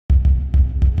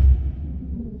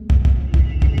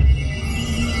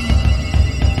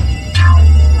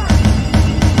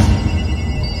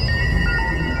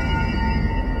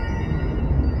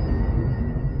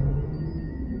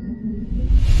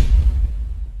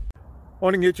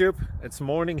Morning YouTube, it's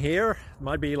morning here. It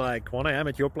might be like 1 a.m.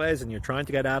 at your place and you're trying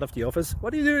to get out of the office.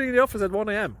 What are you doing in the office at 1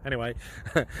 a.m? Anyway,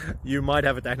 you might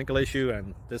have a technical issue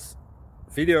and this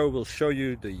video will show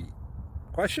you the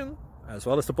question as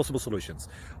well as the possible solutions.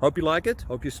 Hope you like it,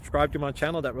 hope you subscribe to my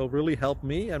channel. That will really help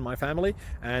me and my family,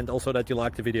 and also that you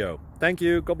like the video. Thank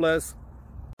you, God bless.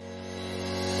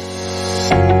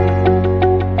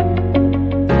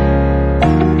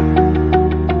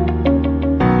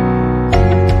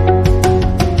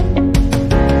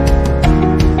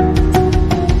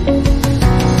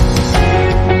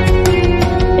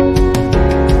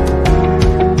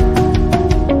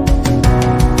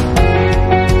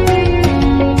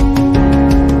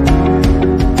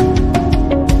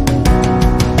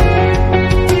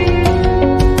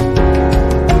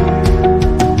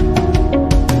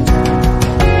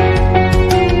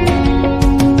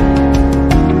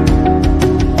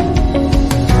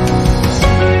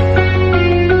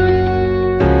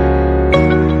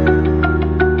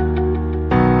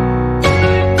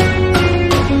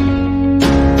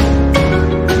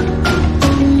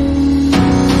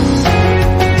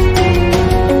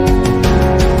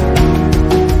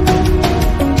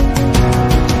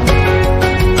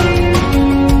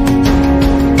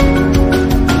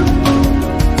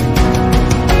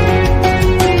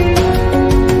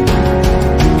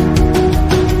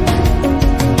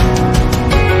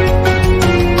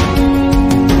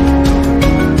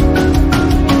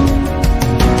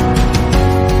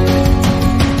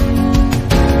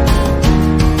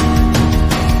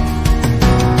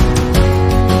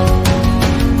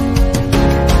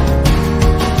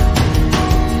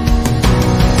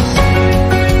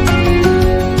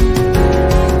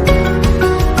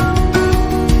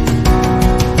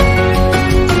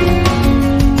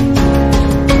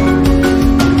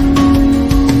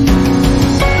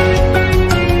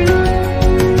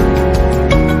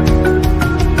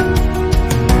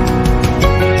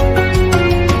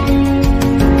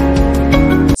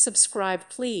 Subscribe,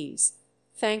 please.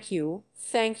 Thank you.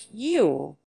 Thank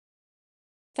you.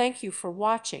 Thank you for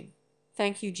watching.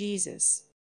 Thank you, Jesus.